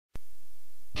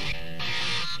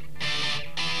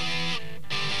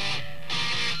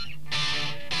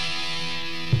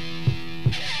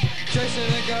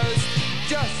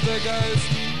goes.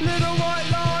 Little white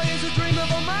lie is a dream of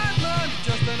a madman,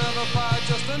 just another fad,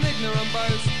 just an ignorant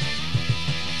boast.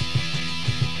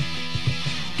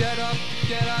 Get up,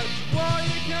 get out, while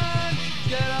you can.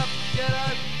 Get up, get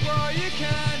out, while you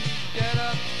can. Get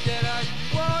up, get out,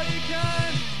 while you can.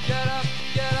 Get up,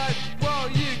 get out, while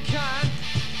you can.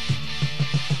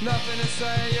 Nothing to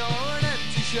say, you're an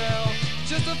empty shell.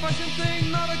 Just a fashion thing,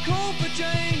 not a call for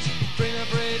change. Bring a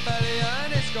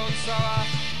rebellion, it's gone sour.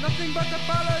 Nothing but the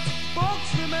ballot box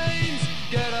remains.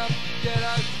 Get up, get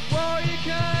out, while you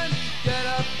can. Get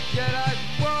up, get out,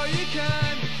 while you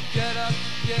can. Get up,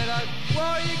 get out,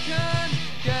 while you can.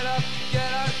 Get up,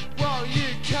 get out, while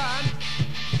you can.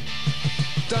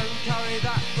 Don't carry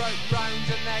that rope round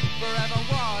your neck forever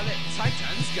while it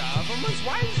tightens government's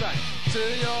ways out.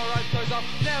 Till your rope goes off,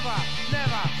 never,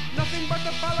 never. Nothing but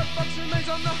the ballot box remains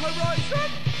on the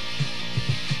horizon.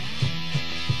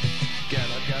 Get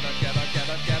up, get up, get up, get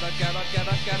up, get up, get up, get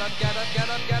up, get up, get up,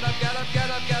 get up, get up, get up, get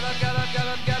up, get up, get up, get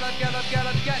up, get up, get up, get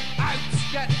up, get out,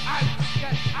 get out,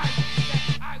 get out, get